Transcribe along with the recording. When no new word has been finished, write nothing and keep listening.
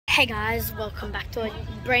Hey guys, welcome back to a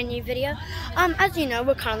brand new video. As you know,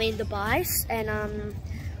 we're currently in Dubai and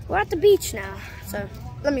we're at the beach now. So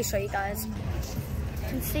let me show you guys. You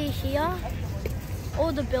can see here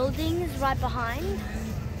all the buildings right behind.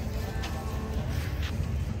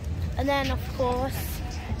 And then of course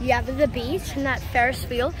you have the beach, and that Ferris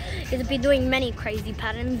wheel has been doing many crazy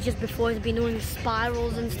patterns. Just before it's been doing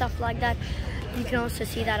spirals and stuff like that. You can also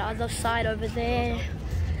see that other side over there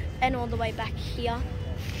and all the way back here.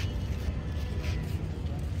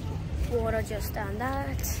 Water just down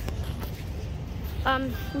that.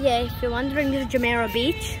 Yeah, if you're wondering, this is JBR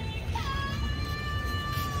Beach.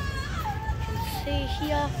 You can see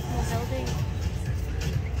here the building.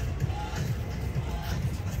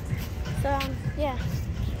 So yeah,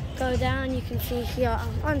 go down, you can see here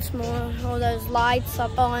once more all those lights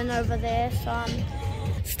up on over there. So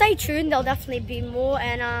stay tuned, there'll definitely be more,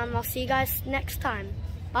 and I'll see you guys next time.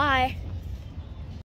 Bye.